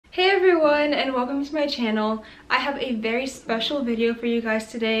everyone, and welcome to my channel. I have a very special video for you guys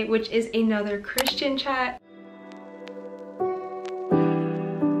today, which is another Christian chat.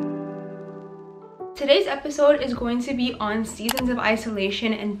 Today's episode is going to be on seasons of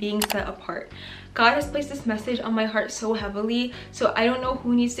isolation and being set apart. God has placed this message on my heart so heavily, so I don't know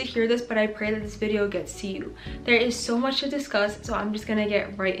who needs to hear this, but I pray that this video gets to you. There is so much to discuss, so I'm just gonna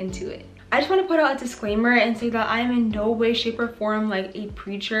get right into it. I just want to put out a disclaimer and say that I am in no way, shape, or form like a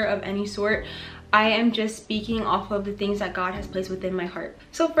preacher of any sort. I am just speaking off of the things that God has placed within my heart.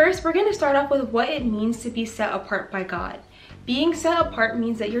 So first, we're going to start off with what it means to be set apart by God. Being set apart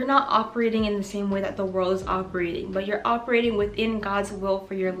means that you're not operating in the same way that the world is operating, but you're operating within God's will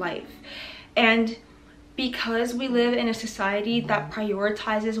for your life. And because we live in a society that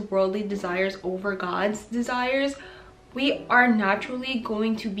prioritizes worldly desires over God's desires, we are naturally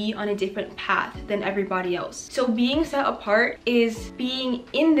going to be on a different path than everybody else. So being set apart is being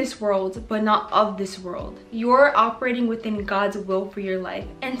in this world but not of this world. You're operating within God's will for your life.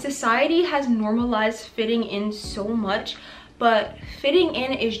 And society has normalized fitting in so much, but fitting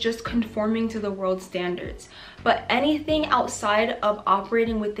in is just conforming to the world's standards. But anything outside of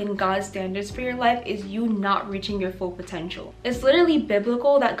operating within God's standards for your life is you not reaching your full potential. It's literally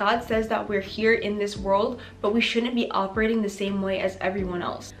biblical that God says that we're here in this world, but we shouldn't be operating the same way as everyone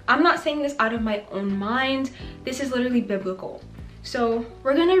else. I'm not saying this out of my own mind. This is literally biblical. So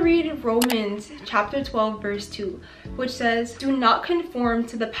we're gonna read Romans chapter 12 verse 2, which says, "Do not conform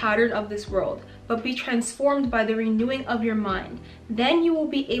to the pattern of this world, but be transformed by the renewing of your mind. Then you will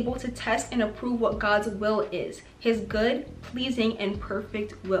be able to test and approve what God's will is, his good, pleasing, and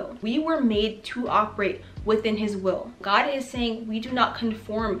perfect will." We were made to operate within his will. God is saying we do not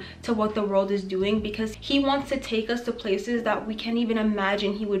conform to what the world is doing because he wants to take us to places that we can't even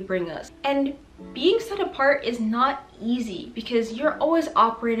imagine he would bring us. And being set apart is not easy because you're always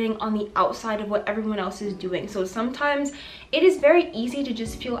operating on the outside of what everyone else is doing. So sometimes it is very easy to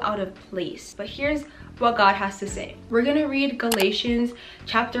just feel out of place. But here's what God has to say. We're gonna read Galatians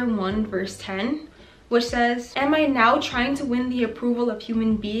chapter 1 verse 10, which says, "Am I now trying to win the approval of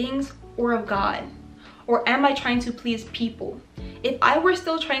human beings or of God? Or am I trying to please people? If I were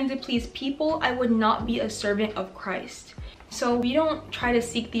still trying to please people, I would not be a servant of Christ." So we don't try to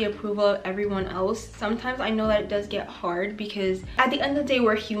seek the approval of everyone else. Sometimes I know that it does get hard because at the end of the day,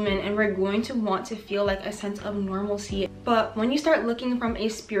 we're human and we're going to want to feel like a sense of normalcy. But when you start looking from a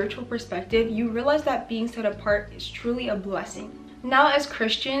spiritual perspective, you realize that being set apart is truly a blessing. Now, as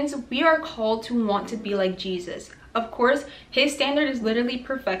Christians, we are called to want to be like Jesus. Of course, his standard is literally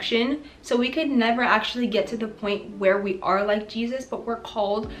perfection, so we could never actually get to the point where we are like Jesus, but we're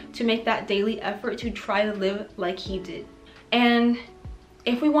called to make that daily effort to try to live like he did. And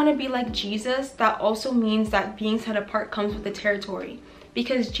if we want to be like Jesus, that also means that being set apart comes with the territory,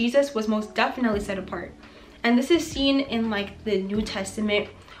 because Jesus was most definitely set apart. And this is seen in like the New Testament,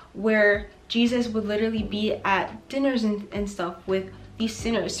 where Jesus would literally be at dinners and stuff with these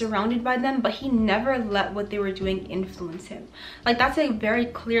sinners, surrounded by them, but he never let what they were doing influence him. Like, that's a very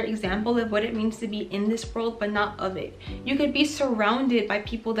clear example of what it means to be in this world but not of it. You could be surrounded by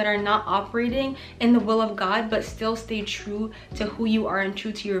people that are not operating in the will of God but still stay true to who you are and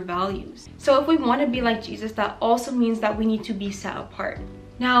true to your values. So if we want to be like Jesus, that also means that we need to be set apart.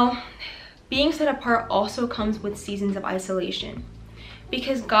 Now, being set apart also comes with seasons of isolation,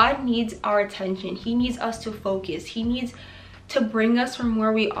 because God needs our attention. He needs us to focus. He needs to bring us from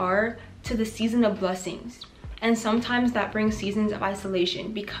where we are to the season of blessings. And sometimes that brings seasons of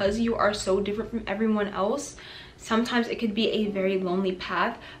isolation because you are so different from everyone else. Sometimes it could be a very lonely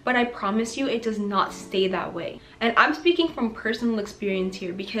path, but I promise you it does not stay that way. And I'm speaking from personal experience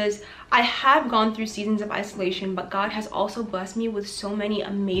here because I have gone through seasons of isolation, but God has also blessed me with so many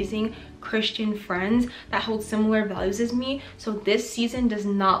amazing Christian friends that hold similar values as me. So this season does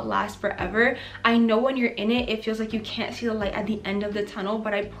not last forever. I know when you're in it, it feels like you can't see the light at the end of the tunnel,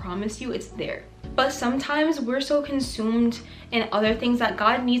 but I promise you it's there. But sometimes we're so consumed in other things that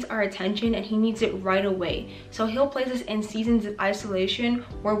God needs our attention and he needs it right away. So he'll place us in seasons of isolation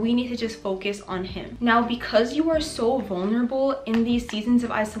where we need to just focus on him. Now, because you are so vulnerable in these seasons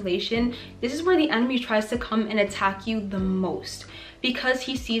of isolation, this is where the enemy tries to come and attack you the most. Because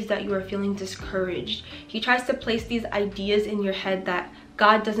he sees that you are feeling discouraged, he tries to place these ideas in your head that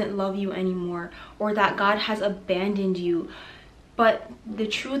God doesn't love you anymore or that God has abandoned you. But the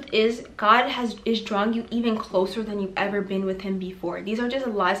truth is, God is drawing you even closer than you've ever been with him before. These are just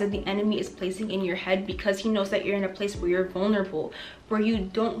lies that the enemy is placing in your head because he knows that you're in a place where you're vulnerable, where you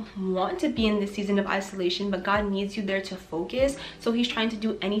don't want to be in this season of isolation, but God needs you there to focus. So he's trying to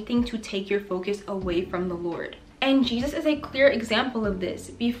do anything to take your focus away from the Lord. And Jesus is a clear example of this.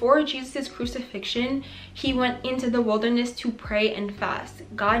 Before Jesus' crucifixion, he went into the wilderness to pray and fast.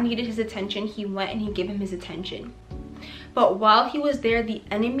 God needed his attention. He went and he gave him his attention. But while he was there, the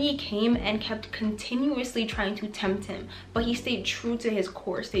enemy came and kept continuously trying to tempt him. But he stayed true to his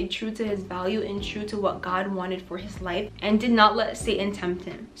core, stayed true to his value and true to what God wanted for his life, and did not let Satan tempt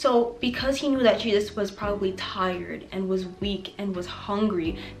him. So because he knew that Jesus was probably tired and was weak and was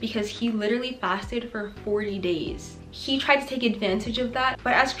hungry, because he literally fasted for 40 days, he tried to take advantage of that.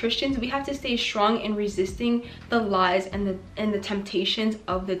 But as Christians, we have to stay strong in resisting the lies and the temptations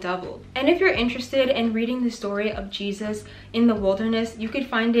of the devil. And if you're interested in reading the story of Jesus in the wilderness, you could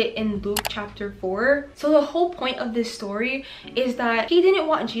find it in Luke chapter 4. So the whole point of this story is that he didn't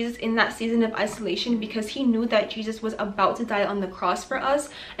want Jesus in that season of isolation, because he knew that Jesus was about to die on the cross for us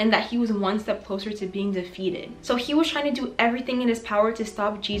and that he was one step closer to being defeated. So he was trying to do everything in his power to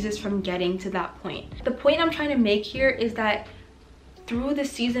stop Jesus from getting to that point. The point I'm trying to make here is that through the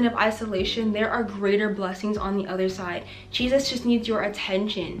season of isolation, there are greater blessings on the other side. Jesus just needs your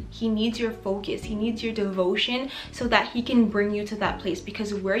attention. He needs your focus. He needs your devotion so that he can bring you to that place,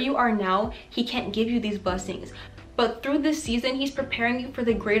 because where you are now, he can't give you these blessings. But through this season, he's preparing you for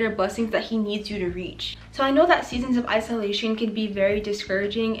the greater blessings that he needs you to reach. So I know that seasons of isolation can be very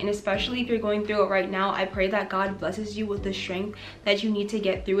discouraging, and especially if you're going through it right now, I pray that God blesses you with the strength that you need to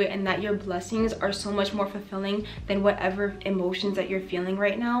get through it, and that your blessings are so much more fulfilling than whatever emotions that you're feeling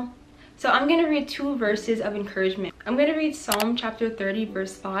right now. So I'm going to read 2 verses of encouragement. I'm going to read Psalm chapter 30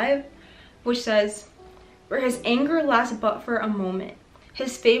 verse 5, which says, "For his anger lasts but for a moment,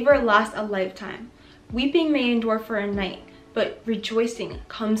 his favor lasts a lifetime. Weeping may endure for a night, but rejoicing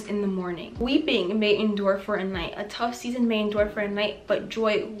comes in the morning." Weeping may endure for a night. A tough season may endure for a night, but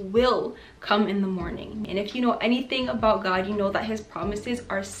joy will come in the morning. And if you know anything about God, you know that his promises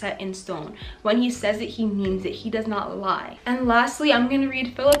are set in stone. When he says it, he means it. He does not lie. And lastly, I'm going to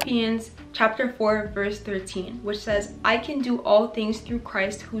read Philippians chapter 4 verse 13, which says, "I can do all things through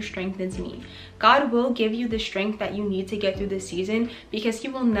Christ who strengthens me." God will give you the strength that you need to get through this season, because he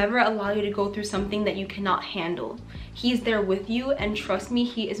will never allow you to go through something that you cannot handle. He's there with you, and trust me,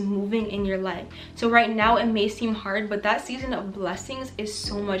 he is moving in your life. So right now it may seem hard, but that season of blessings is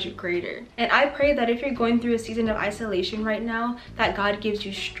so much greater. And I pray that if you're going through a season of isolation right now, that God gives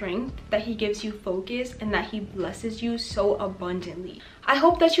you strength, that he gives you focus, and that he blesses you so abundantly. I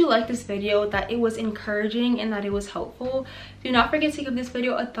hope that you liked this video, that it was encouraging, and that it was helpful. Do not forget to give this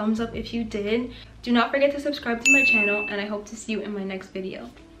video a thumbs up if you did. Do not forget to subscribe to my channel, and I hope to see you in my next video.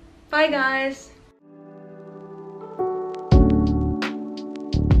 Bye guys!